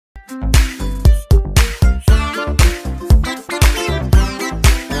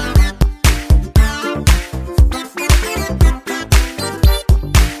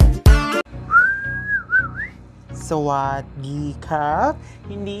สวัสดีครับ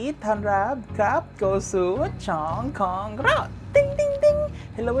ยินดีต้อนรับครับเข้าสู่ช่องของเราDing ding ding!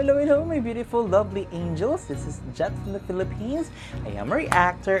 Hello, hello, hello, my beautiful, lovely angels. This is Jet from the Philippines. I am a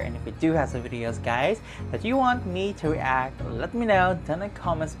reactor, and if you do have some videos, guys, that you want me to react, let me know down in the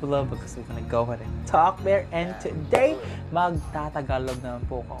comments below because we're gonna go ahead and talk there. And today, magtatagalog naman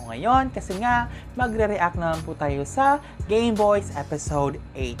po ako ngayon kasi nga magre-react naman po tayo sa Gameboys episode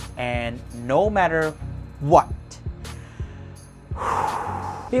 8. And no matter what,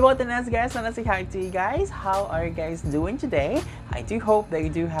 people to us guys, want to say hi to you guys. How are you guys doing today? I do hope that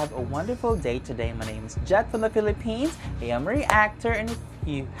you do have a wonderful day today. My name is Jet from the Philippines. I am a reactor, and if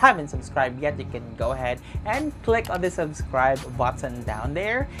you haven't subscribed yet, you can go ahead and click on the subscribe button down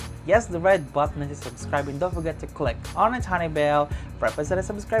there. Yes, the red button is subscribe, and don't forget to click on the tiny bell para sa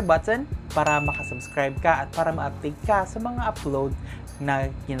subscribe button para makasubscribe ka at para ma-update ka sa mga upload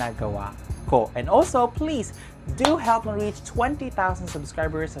na ginagawa ko. And also, please do help me reach 20,000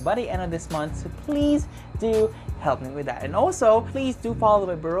 subscribers by the end of this month. So please do help me with that. And also, please do follow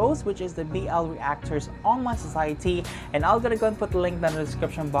my bros, which is the BL Reactors Online Society. And I'll gonna go and put the link down in the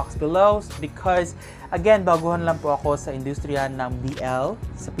description box below because, again, baguhan lang po ako sa industriya ng BL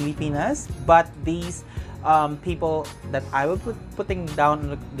sa Pilipinas. But these people that I will putting down in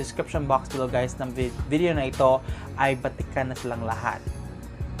the description box below, guys, ng video na ito ay batikan na silang lahat.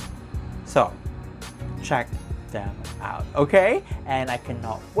 So, check them out, okay? And I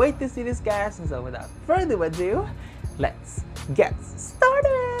cannot wait to see this, guys. And so without further ado, let's get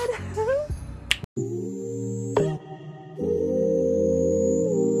started.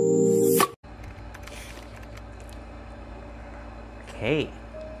 Okay.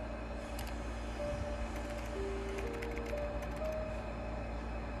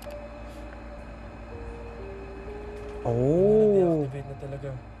 Oh. Na-deactivate na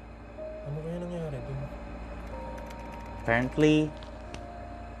talaga. Ano kaya nangyari dun? Apparently,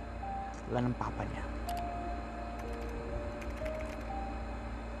 wala ng papa niya.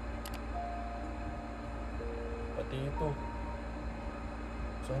 Pati ito.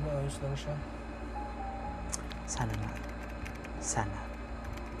 Sana ayos lang siya. Sana nga. Sana.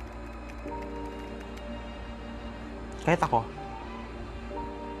 Kahit ako.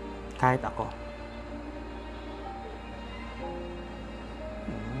 Kahit ako.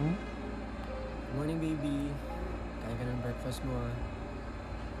 Morning, baby. Kain ka ng breakfast mo, ah.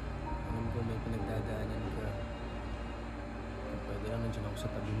 Alam ko may pinagdadaanan ka. Kung pwede lang, nandiyan ako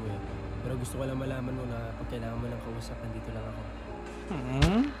sa tabi mo, eh. Pero gusto ko lang malaman mo na pag kailangan mo ng kausap, nandito lang ako.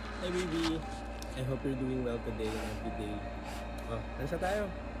 Hey, baby. I hope you're doing well today and every day. Oh, nasa tayo.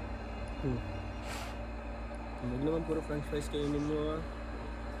 Huwag naman puro french fries kainin mo, ah.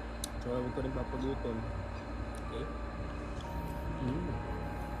 Tsaka huwag ko rin papagutom. Okay?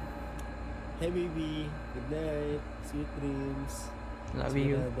 Hey, baby. Good night. Sweet dreams. Love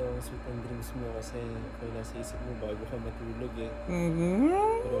you. Sweet ang dreams mo kasi ako yung nasa isip mo bago ka matulog, eh.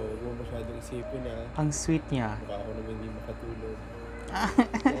 Pero huwag mo masyadong isipin, ah. Ang sweet niya. Baka ako naman hindi makatulog.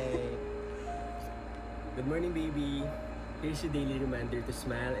 Hey. Good morning, baby. Here's your daily reminder to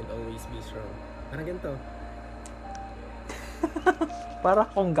smile and always be strong. Parang ganito. Para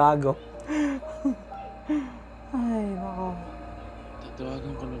akong gago. Ay, nako.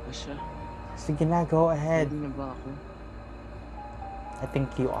 Tatawagan ko na ba siya? Sige na, go ahead. Pwede na ba ako? I think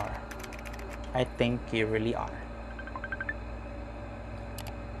you are. I think you really are.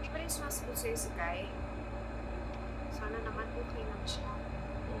 Di ba rin sumasagot sa'yo si Guy? Sana naman okay lang siya.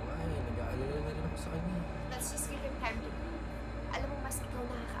 Oo nga, nag-aalala na rin ako sa kanya. Let's just give him time to breathe. Alam mo, mas ikaw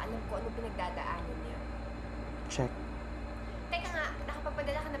nakakaalam ko ano pinagdadaanan niya. Check. Teka nga,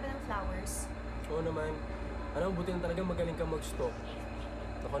 nakapagpadala ka na ba ng flowers? Oo naman. Alam mo, buti na talaga magaling ka mag-stalk.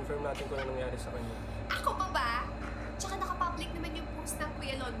 Na-confirm natin kung ano nangyari sa kanya. Ako pa ba? Tsaka nakapublic naman yung post ng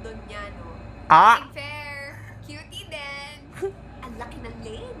Kuya London niya, no? Ah! Fair! Cutie din! Ang laki ng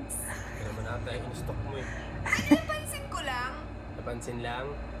legs! Kaya naman ata, in-stalk mo, eh. Ay, napansin ko lang. Napansin lang?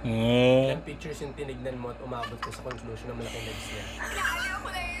 Ilang pictures yung tinignan mo at umabot ka sa conclusion ng malaking legs niya. Inaaliw ko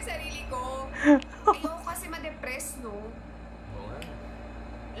na yung sarili ko. Ayoko kasi ma-depress, no? Oo nga.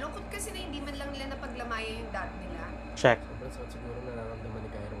 Lungkot kasi na hindi man lang nila napaglamayan yung dad nila. Check. Sobrang sakit siguro nararamdaman ni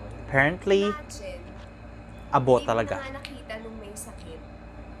Cairo ngayon. Apparently, Imagine, abo hindi talaga. mo na nga nakita nung may sakit.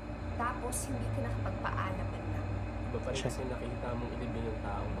 Tapos hindi ka nakapagpaalam man lang. Iba pa rin kasi nakita mong ilibing yung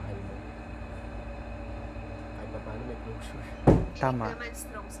taong mahal mo. Kahit pa paano may closure. Tama. Hindi naman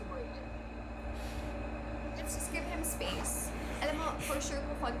strong si Boy. Let's just give him space. Alam mo, for sure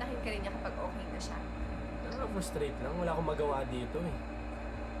kukontakin ka rin niya kapag okay na siya. Nakaka-frustrate lang. Wala akong magawa dito, eh.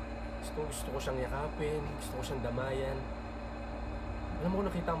 Gusto ko siyang yakapin. Gusto ko siyang damayan. Alam mo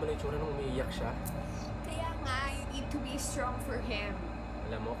kung nakita mo na itsura nung umiiyak siya? Kaya nga, you to be strong for him.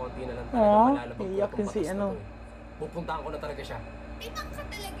 Alam mo, konti na lang Aw, talaga malalabag ko iyak itong din si batas na ano. to eh. Pupuntahan ko na talaga siya. Ibang ka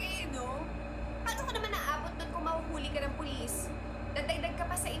talaga eh, no? Paano ka naman naabot doon kung mahuhuli ka ng pulis? Dadagdag ka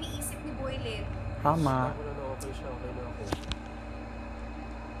pa sa iniisip ni Boylet. Tama. Ako na okay siya, okay na ako.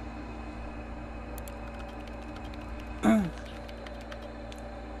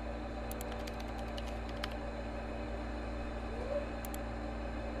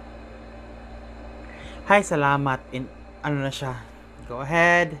 Hi, salamat. Ano na siya? Go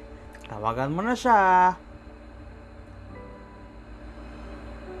ahead. Tawagan mo na siya.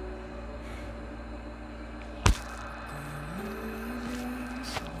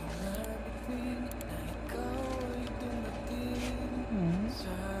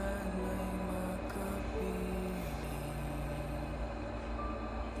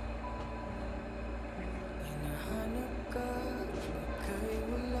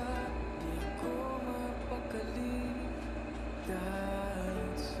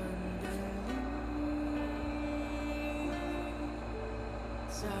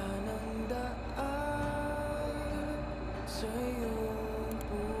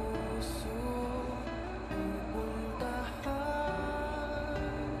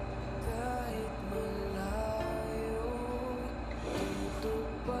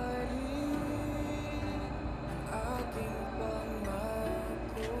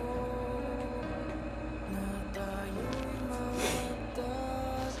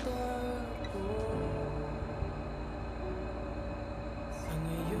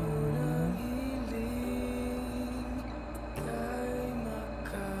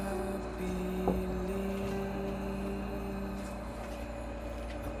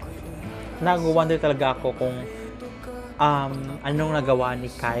 Nag-wonder talaga ako kung anong nagawa ni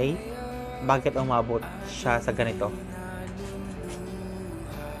Kai, bakit umabot siya sa ganito.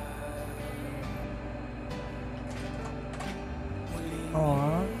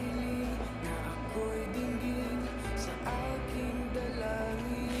 Aww.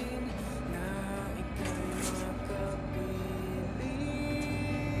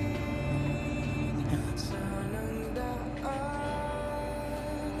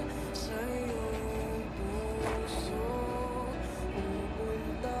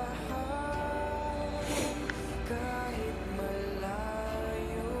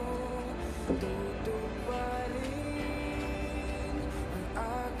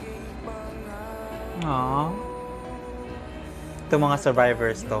 Aww. Ito mga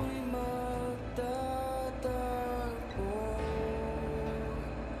survivors to.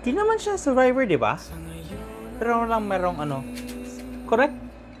 Di naman siya survivor, di ba? Pero lang merong ano. Correct?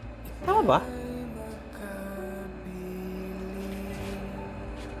 Tama ba?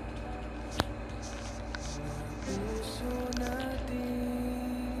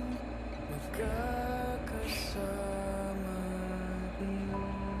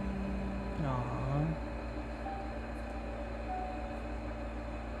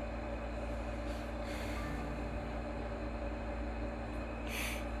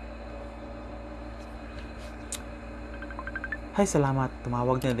 Hi, salamat.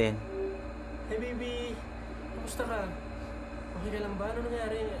 Tumawag na din. Hey baby! Kamusta ka? Okay ka lang ba? Ano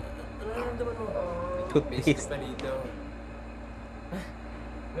nangyari? Ano nararamdaman mo? Toothpaste. pa dito.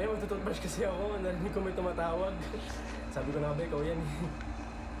 May magtututbrush kasi ako. Narinig ko may tumatawag. Sabi ko na ba, ikaw yan eh.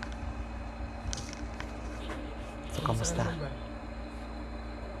 So, kamusta?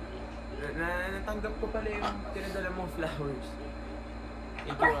 Natanggap ko pala yung tinadala mong flowers.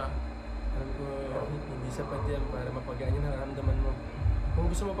 Ikaw ah. Alam ko, hindi sapat yan para mapagaan yung nararamdaman mo.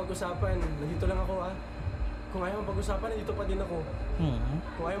 Kung gusto mo pag-usapan, nandito lang ako ah. Kung ayaw mo pag-usapan, nandito pa din ako.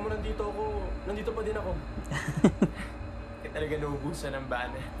 Kung ayaw mo nandito ako, nandito pa din ako. Kaya talaga naubusan ng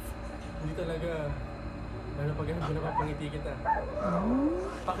bana. Hindi talaga. Lalo pag ganun ko napapangiti kita.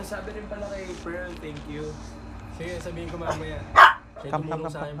 Pakisabi rin pala kay Pearl, thank you. Sige, sabihin ko mamaya. Siya Kam.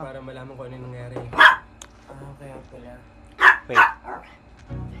 tumulong sa akin para malaman ko ano yung nangyari. Kaya pala. Wait.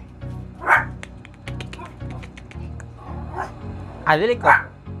 Dili ko.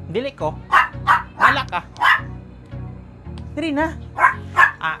 Dili ko. Wala ka. Dili na.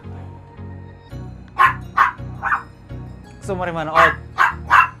 Gusto mo rin manood?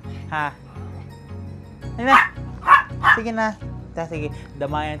 Ha? Dili na. Sige na. Sige.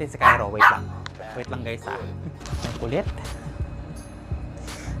 Damayan natin sa Cairo. Wait lang. Wait lang guys ha. Ang kulit.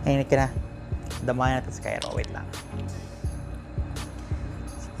 Ayun ka na. Damayan natin sa Cairo. Wait lang.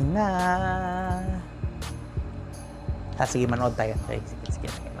 Sige na. Sige, manood tayo.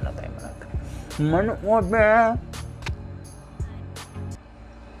 Sige, manood tayo. Manood na!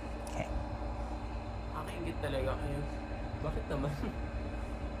 Okay. Nakakaingit talaga kayo. Bakit naman?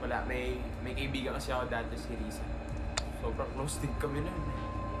 Wala, may kaibigan kasi ako dati si Risa. Sobrang close din kami nun.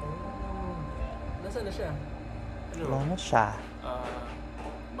 Oh. Nasaan na siya? Wala na siya.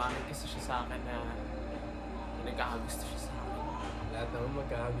 Umamin kasi siya sa akin na nagkakagusto siya sa akin. Lahat naman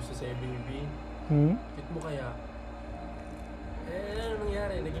magkakagusto sa'yo, baby. Cute mo kaya? Ano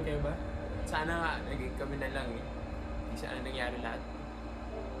nangyari? Naging kayo ba? Sana nga, naging kami na lang eh. Hindi sana nangyari lahat.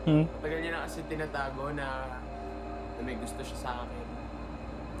 Tagal niya na kasi tinatago na may gusto siya sa akin.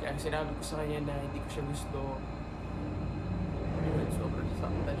 Kaya sinabi ko sa kanya na hindi ko siya gusto. Sobrang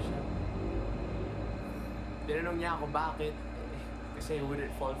saktan siya. Tinanong niya ako bakit. Kasi I wouldn't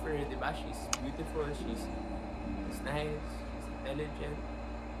fall for her, diba? She's beautiful, she's nice, she's intelligent.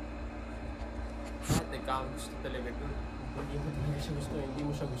 At nagkakagusto talaga dun. Hindi mo talaga siya gusto, hindi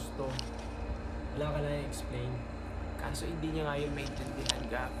mo siya gusto. Wala ka na i-explain. Kaso hindi niya nga yung maintindihan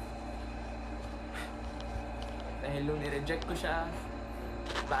ka. Dahil nung nireject ko siya,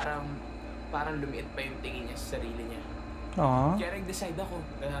 parang lumiit pa yung tingin niya sa sarili niya. Kaya nag-decide ako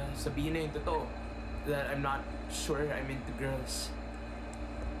na sabihin na yung totoo. That I'm not sure I'm into girls.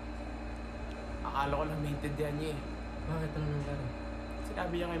 Akala ko lang maintindihan niya eh. Bakit ano nangyari?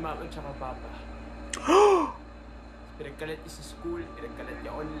 Sinabi niya kay mama at saka papa. Pinagkalat niya sa school, pinagkalat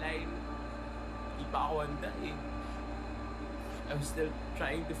niya online. Hindi pa ako handa eh. I'm still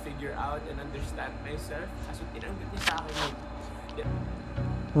trying to figure out and understand myself. Kaso tinanggap niya sa akin yun.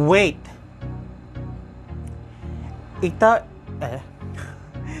 Wait!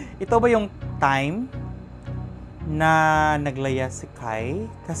 Ito ba yung time na naglaya si Kai?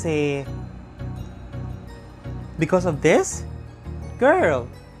 Kasi because of this? Girl,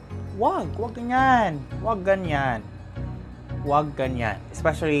 wag ganyan. Wag ganyan.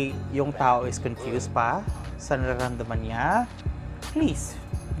 Especially yung tao is confused pa sa nararamdaman niya. Please,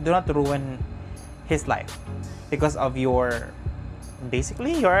 do not ruin his life because of your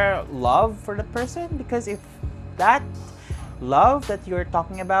love for that person. Because if that love that you're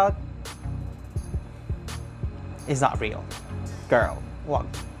talking about is not real, girl, wag.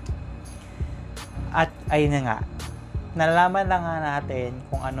 At ayun na nga, nalalaman na nga natin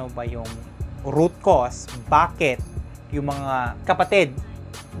kung ano ba yung root cause, bakit yung mga kapatid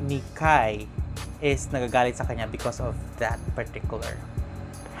ni Kai is nagagalit sa kanya because of that particular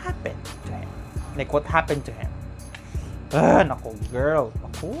happened to him. Like what happened to him. Naku, girl.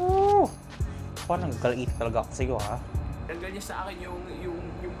 Naku. Parang nagagalit talaga ako sa iyo, ha? Tanggal niya sa akin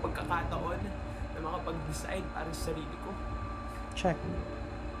yung pagkakataon na makapag-decide para sa sarili ko. Check.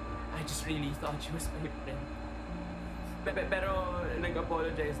 I just really thought she was my friend. Pero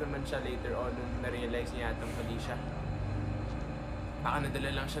nag-apologize naman siya later on nung na-realize niya atang mali siya. Baka nadala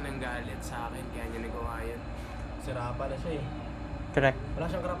lang siya ng galit sa akin kaya niya nagawa yan. Sira pala siya eh. Correct. Wala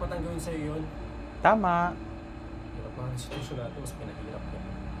siyang karapatan gawin sa'yo yun. Tama. Hirap mga sitwasyon natin, mas pinahirap niya.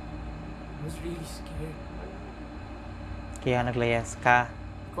 I was really scared. Kaya naglayas ka.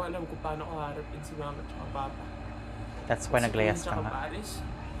 Hindi ko alam kung paano ko harapin si mama at papa. That's why naglayas ka nga. Paris,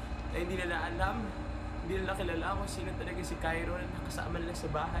 na hindi nila alam, hindi nila kilala kung sino talaga si Cairo na nakasama nila sa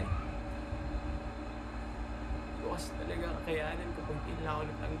bahay. Bukas talaga kakayanan kapag hindi nila ako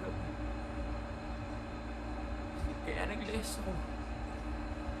natanggap. Kaya naglayas ako.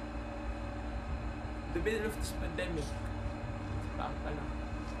 The middle of this pandemic. Saan pala.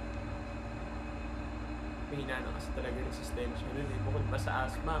 Mahina na kasi talaga resistensya nun eh. Bukod pa sa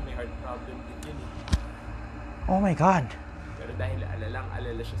asthma, may heart problem din yun eh. Oh my God. Pero dahil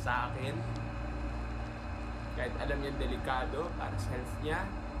alala siya sa akin, kahit alam niya delikado para sa health niya,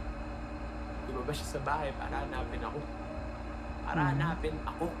 lumabas siya sa bahay para hanapin ako. Hanapin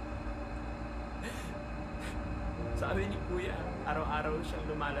ako. Sabi ni Kuya, araw-araw siyang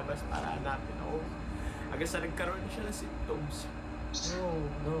lumalabas para hanapin ako. Hanggang sa nagkaroon siya ng symptoms.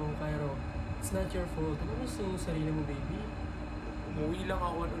 No, Cairo. It's not your fault. Ano mo yung sarili mo, baby? Umuwi lang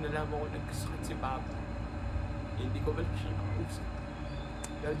ako nung nalaman ko nagkasakit si Papa. Hindi ko ba siya nakausap.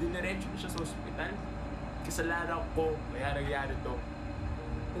 Dahil diniretso ko siya sa ospital. Kasalanan ko, kaya nangyari to.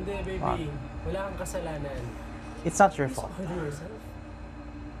 Hindi, baby. Wala kang kasalanan. It's not your fault. Please pardon yourself.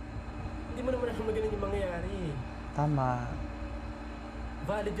 Hindi mo naman alam na ganun yung mangyayari. Tama.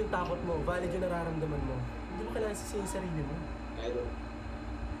 Valid yung takot mo. Valid yung nararamdaman mo. Hindi mo kailangan sisihin yung sarili mo. Cairo.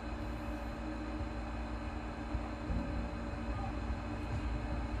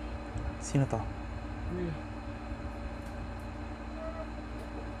 Sino to? Kuya.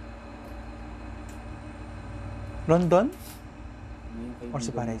 London? Or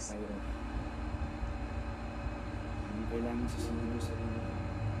si Paris? Hindi kailangan sisihin mo sarili mo.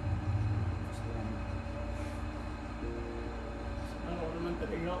 Ano ko naman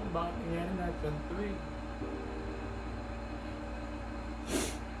talaga kung bakit nangyari lahat ganito eh.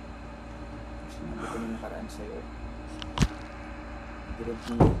 Sinabi ko na nakaraan sa'yo.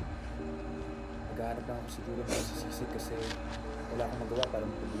 guarantee. Nag-aanap lang ako siguro ng masisisi kasi wala akong magawa para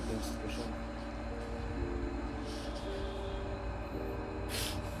mapabuti yung sitwasyon.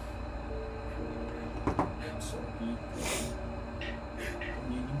 Sorry.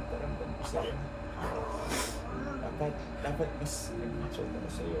 Yun yung paramdam ko sa'yo. Dapat mas nag-mature ako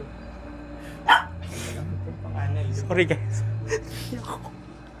sa'yo. Ang panganay. Sorry guys.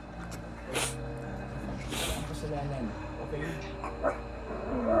 Ang kasalanan. Okay?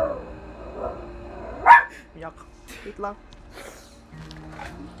 Yak. Wait lang.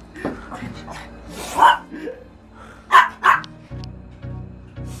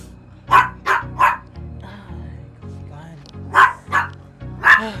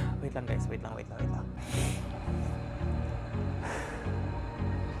 Wait lang guys, wait lang. Wait lang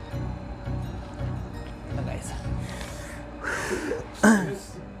guys.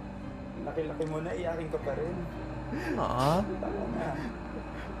 Laki-laki mo na, iyakin ka pa rin. Aww. Tama na.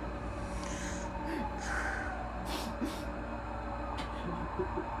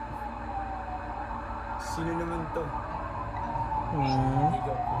 Sino naman to?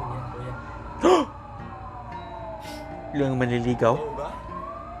 Ligaw ko niya, kuya. Yung manliligaw? Oo ba?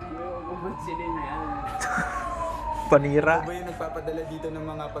 Pansinin yan. Panira. Ito ba yung nagpapadala dito ng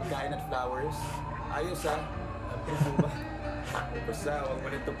mga pagkain at flowers? Ayos ha? Approve ba? Basta, huwag mo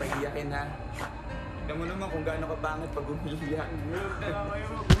nito pahiyakin ha. Tignan mo naman kung gaano ka pangit pag umiiyak.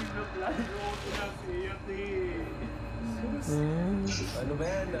 Ano ba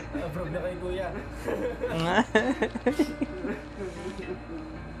yan? Approve na kay kuya.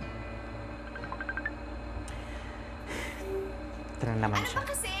 Tara naman Ano siya. ba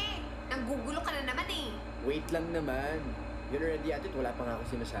kasi? Nanggugulo ka na naman eh. Wait lang naman. You're already at it, wala pa nga ako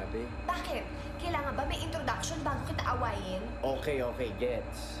sinasabi. Bakit? Kailangan ba may introduction bago kita awayin? Okay,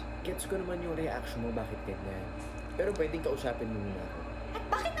 gets. Gets ko naman yung reaction mo, bakit ganyan. Pero pwedeng kausapin mo muna ako. At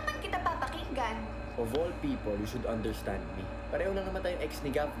bakit naman kita papakinggan? Of all people, you should understand me. Pareho lang naman tayong ex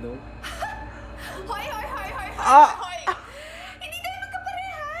ni Gav, no? Hoy! Ah! Hoy! Hindi tayo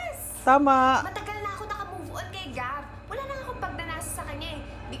magkaparehas! Tama. Matagal na ako naka-move on kay Gav. Wala na akong pagnanasa sa kanya eh.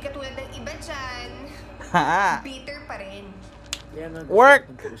 Di katulad ng iba dyan. Ha. Bitter pa rin. Kaya nga gusto Work!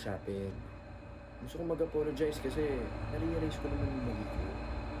 kong kausapin. Gusto kong mag-apologize kasi na-realize ko naman yung mali ko.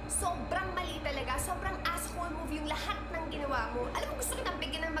 Sobrang mali talaga. Sobrang asshole move yung lahat ng ginawa mo. Alam mo, gusto kitang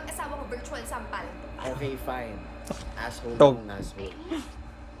bigyan ng mag-asawang virtual sampal. Okay, fine. Asshole Tog. akong asshole.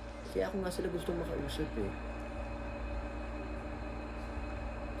 Kaya ako nga sila gustong makausap eh.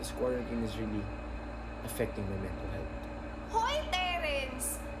 This quarantine is really affecting my mental health. Hoy,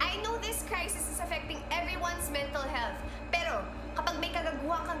 Terence! I know this crisis is affecting everyone's mental health. Pero, kapag may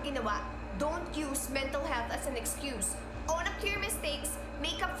kagaguhan kang ginawa, don't use mental health as an excuse. Own up to your mistakes,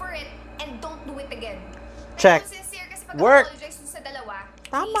 make up for it, and don't do it again. Check. Kung sincere kasi Work. pag-apologize dun sa dalawa,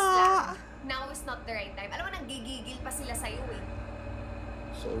 Tama. please lang. Now is not the right time. Alam mo, nanggigigil pa sila sa'yo eh.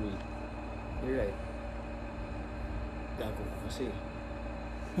 Sorry. You're right. Gago ko kasi.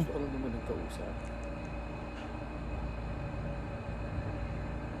 Gusto ko lang naman nagkausap.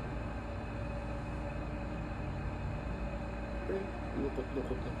 Pero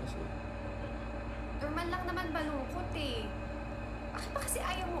lukot-lukot lang kasi. Normal lang naman malungkot eh. Bakit ba kasi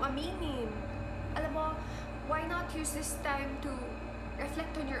ayaw mo aminin? Alam mo, why not use this time to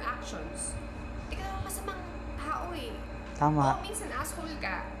reflect on your actions? Hindi ka naman masamang tao eh. Tama. Oo, minsan asshole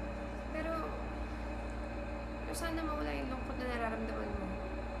ka. Pero sana mawala yung lungkot na nararamdaman mo.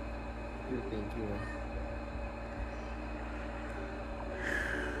 Thank you.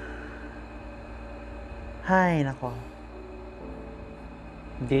 Hay, nako.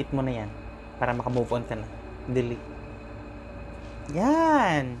 Delete mo na yan. Para makamove on ka na. Delete.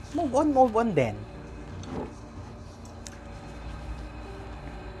 Yan. Move on din.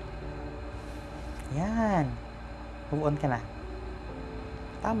 Yan. Move on ka na.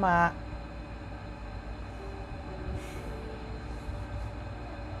 Tama.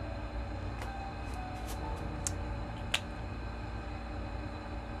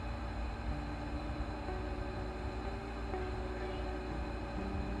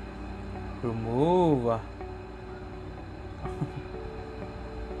 Remove.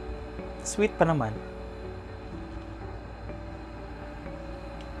 Sweet pa naman.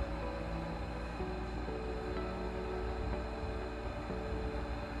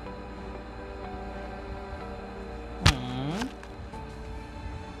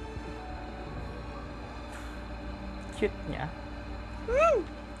 Cute niya.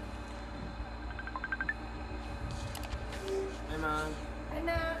 Hi, Ma'am.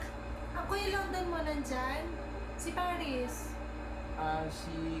 Anak, ako yung lockdown mo nandyan? Si Paris. Si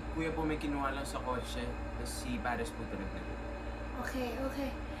Kuya po may kinuha lang sa kotse. Tapos si Paris po tulad na. Okay, okay.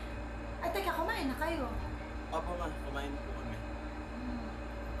 Ay, teka, kumain na kayo. Opo ma, kumain po kami.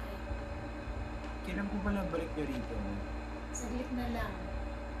 Okay. Kailan po pala balik niyo rito? Saglit na lang.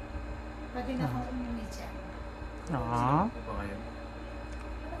 Pwede na akong umuwi dyan. Aww. Po ba kayo?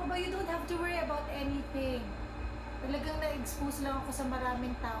 Ano ka ba? You don't have to worry about anything. Talagang na-expose lang ako sa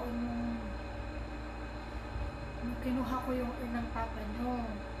maraming tao nung kinuha ko yung urn ng papa nyo.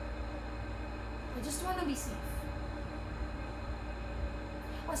 I just wanna be safe.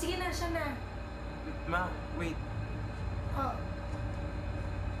 O sige na, siya na. Ma, wait. Oh,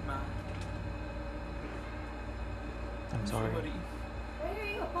 Ma, I'm sorry. why are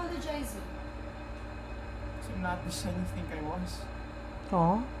you apologizing? I'm not the son you think I was.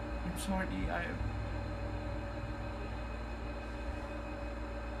 Aww. I'm sorry.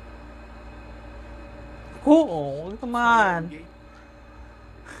 Oo, come on.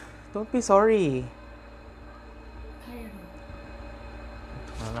 Don't be sorry. Cairo.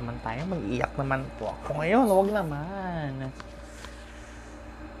 Ano naman tayo? Mag-iyak naman po ako ngayon. Huwag naman.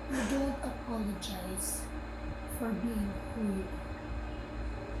 You don't apologize for being who you are.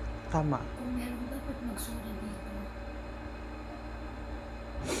 Tama. Kung meron dapat magsorry dito,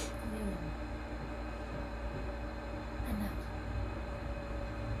 yun. Anak,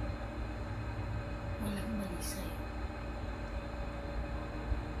 walang mali sa'yo.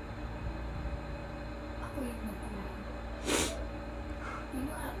 Ako yung nagkulang. You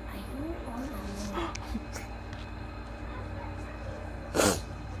know, I know all along.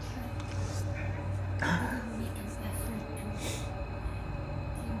 I didn't make an effort to gain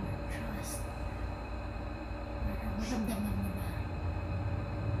your trust. Maramdaman mo na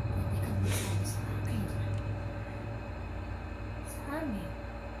pwede kang masama sa akin. Sa amin.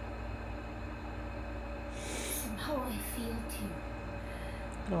 Somehow I failed you.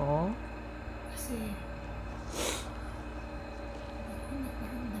 Oo. Kasi ako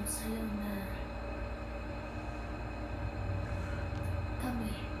nagparamdam sa'yo na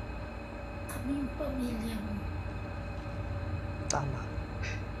kami yung pamilya mo. Tama.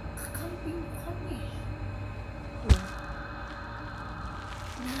 Kakampi mo kami.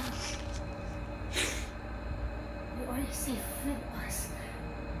 Na you are safe with us.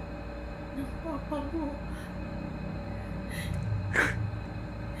 Ng papa mo.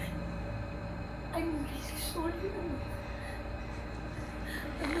 I'm really sorry.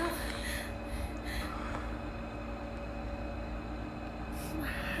 Anak.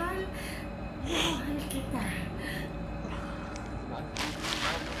 Mahal kita.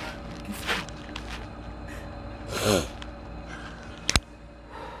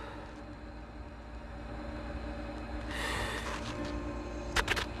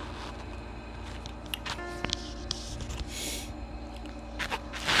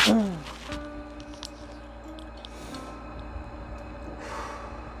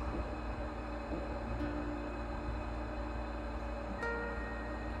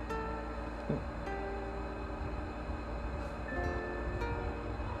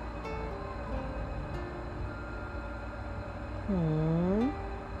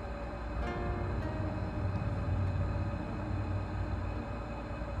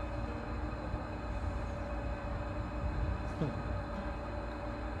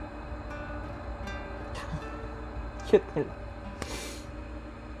 Cute nila.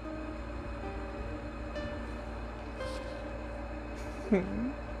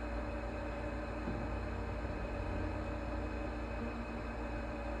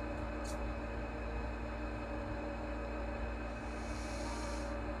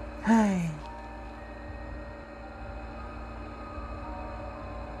 Ay.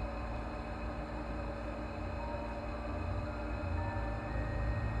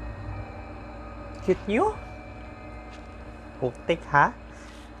 Cute nyo? Putik ha?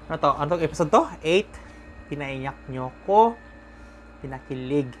 Ano to? Anong episode to? 8. Pinaiyak nyo ko.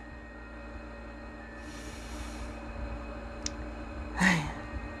 Pinakilig. Ay.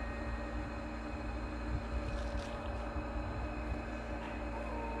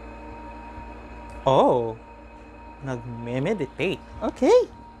 Oh. Nagme-meditate. Okay.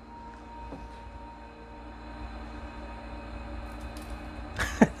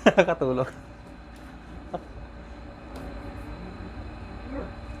 Nakatulog.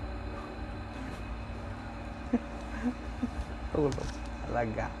 Tulog.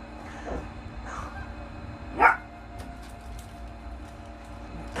 Talaga.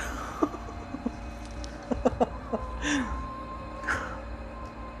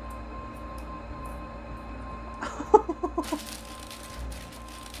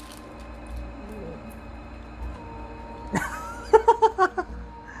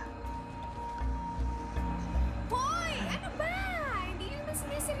 Hoy! Ano ba?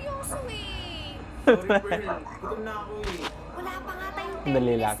 Sorry, Pearl. Gutom na ako eh. Wala pa nga tayong 10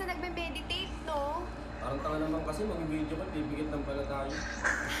 Dali minutes lang. na nagme-meditate, no? Parang tanga naman kasi mag-video ka, bibigit lang pala tayo.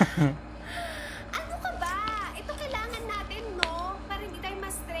 Ano ka ba? Ito kailangan natin, no? Para hindi tayo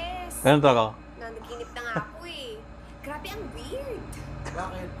ma-stress. Ganun to ako. Nanaginip na nga ako eh. Grabe, ang weird.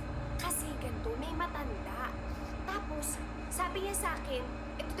 Bakit? Kasi ganito, may matanda. Tapos, sabi niya sa akin,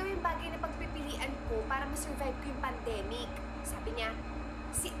 ito daw yung bagay na pagpipilian ko para ma-survive ko yung pandemic. Sabi niya,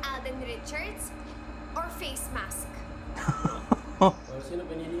 si Alden Richards or face mask? O, sino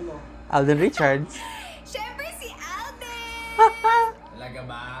pinili mo? Alden Richards. Siyempre si Alden! Talaga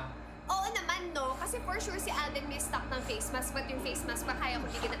ba? Oo naman, no? Kasi for sure si Alden may stock ng face mask, but yung face mask pa kaya ko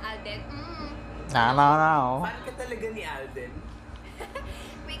bigyan ng Alden. No. Fan ka talaga ni Alden?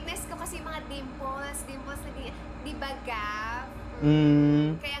 Weakness ko kasi yung mga dimples na di ba, Gav?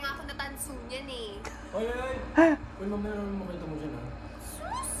 Kaya nga ako natanso niyan eh. Oy! Uy, mamaya naman makita mo dyan, ha?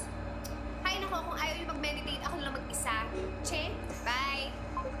 Sus! Hay nako, kung ayaw yung mag-meditate, ako lang mag-isa. Che, bye!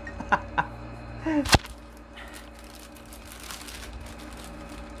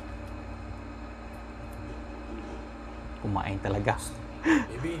 Kumain talaga.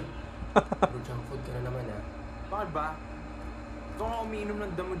 Baby, puro junk food ka na naman, ha? Bakit ba? Kung ako umiinom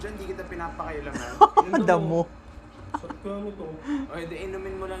ng damo dyan, di kita pinapakailangan. Damo. Sarap ka nito. Okay, di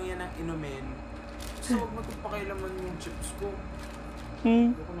inumin mo lang yan ang inumin. So, huwag mo itong pakailaman yung chips ko.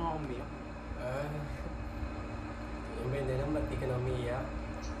 Hindi ko na ako umiyak. Yung hindi naman, ba't di ka na umiiyak?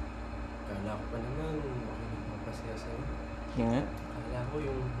 Kala ko pa naman, okay nagpapasaya sa'yo. Yeah. Kala ko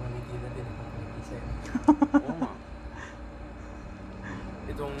yung mga ngiti na din nakapagiti sa'yo. Oo nga.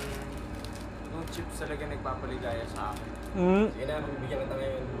 Itong chips talaga nagpapaligaya sa akin. Sige na, magbibigyan kita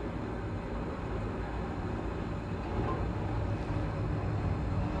ngayon.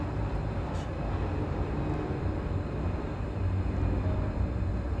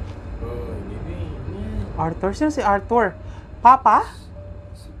 Oh, baby. Arthur? Sino si Arthur? Papa?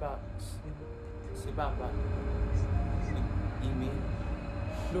 Si Papa. Email.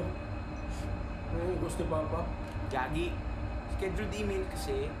 Look. Ano gusto ni Papa? Gagi. Scheduled email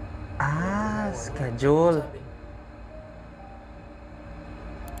kasi. Schedule. Sabi.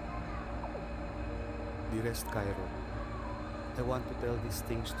 Dearest Cairo, I want to tell these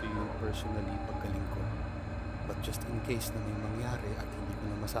things to you personally paggaling ko. But just in case na may mangyari at hindi ko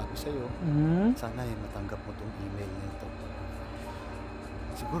na masabi sa'yo, sana ay matanggap mo tong email na ito.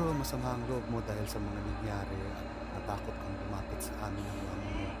 Siguro masama ang loob mo dahil sa mga nangyari at natakot kang lumapit sa amin ng mama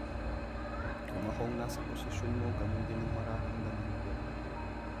mo. Kung akong nasa posisyon mo, ganun din ang mararamdaman ko.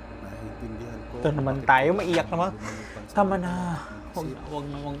 Naiintindihan ko. Ito naman bakit tayo, ko maiyak naman. lumipan sa Tama mga na. isip. Huwag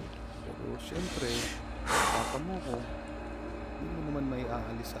na. Pero siyempre, papa mo ko, hindi mo naman may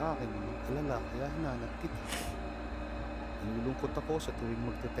aalis sa akin. Alala, kaya hinanap kita. Nalulungkot ako sa tuwing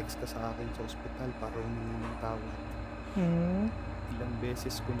magte-text ka sa akin sa ospital para humingi ng tawad. Ilang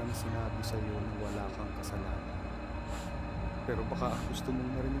beses ko nang sinabi sa iyo na wala kang kasalanan. Pero baka gusto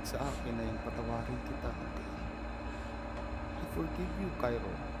mong marinig sa akin na yung patawarin kita, okay? I forgive you,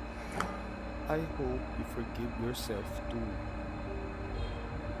 Cairo. I hope you forgive yourself too.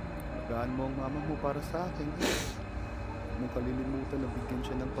 Magaan mo ang mama mo para sa akin. Huwag mong kalilimutan na bigyan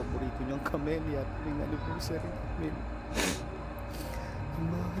siya ng paborito niyang camellia at tuwing anniversary namin.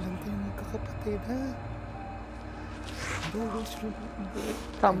 Mahalang tayong magkakapatid, ha? Always remember,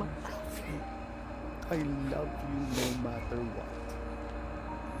 Tama. I love you no matter what.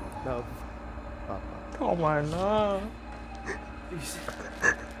 Love, Papa. Tama na.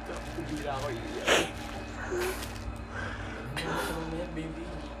 Hindi na ako iiyak. Ano sa mamaya, baby?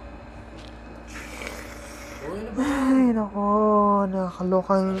 Oh, ano ba? Ay, nako.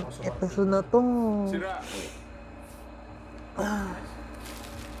 Nakakalokang episode na to. Sira.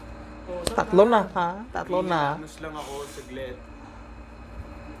 Oh, saan Tatlo ka? na, ha? Tatlo na. Pinilamos lang ako, saglit.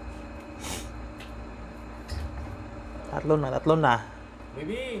 Tatlo na.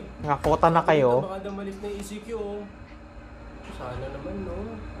 Baby! Nakakota na kayo. Baka damalis na yung ECQ, oh. Sana naman,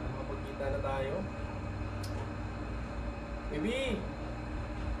 no? Makapagkita na tayo. Baby!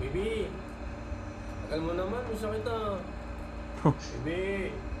 Baby! Tagal mo naman, gusto kita.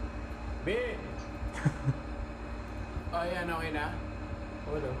 Baby! Baby! Ay, ano, okay na?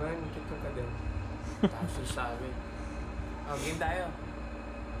 Oo naman, cute ka din. Tapos sasabi. Oh, game tayo.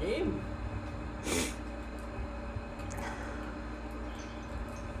 Game!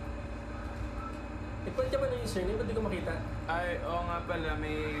 Ipalit ka ba ng username? Ba't di ko makita? Ay, oo nga pala,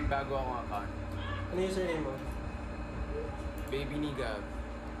 may bago akong account. Ano yung username mo? Baby ni Gab.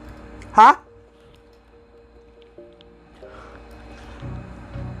 Ha?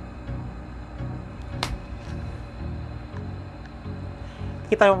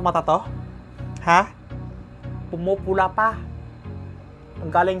 Kita yung mata to? Ha? Pumupula pa.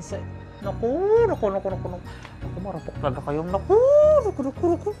 Ang galing sa... Naku. Ako, marapok talaga kayo. Naku.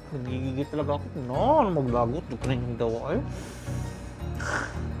 Nagigigit talaga ako. No, maglagot. Hindi ko na yung dawa eh.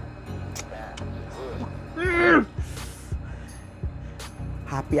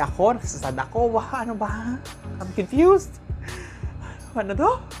 Happy ako. Nasasad ako. Wah, ano ba? I'm confused. Ano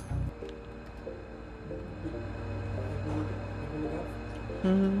to?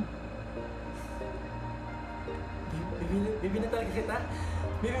 Bibi na talaga kita?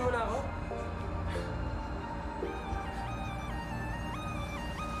 Bibi mo na ako?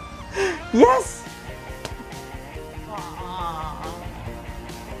 Yes!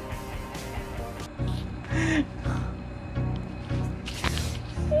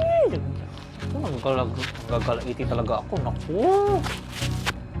 Gagalaiti talaga ako. Naku!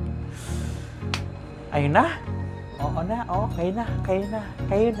 Ayun na. Oo na. Oo, kayo na.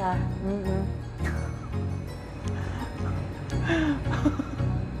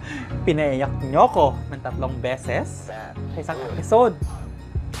 Pinaiyak niyo ko ng 3 beses sa isang episode.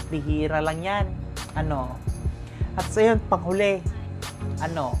 Bihira lang yan. Ano? At sa yun, panghuli.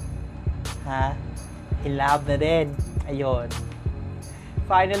 Ano? Ha? In love na din. Ayun.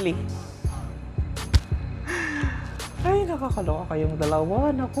 Finally. Ay, nakakaloka kayong dalawa.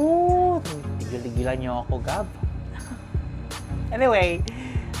 Naku. Tigil-tigilan niyo ako, Gab. Anyway.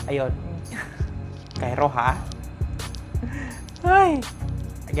 Ayun. Kairo, ha? Ay.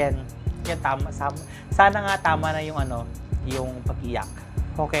 Again. Yan, tama. Sana nga tama na yung ano, yung pag-iyak.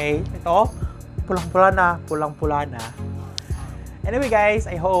 Okay? Ito, pulang-pula na. Anyway guys,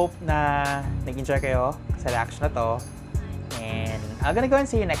 I hope na nag-enjoy kayo sa reaction na to. And I'm gonna go and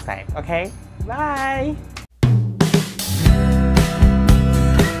see you next time. Okay? Bye!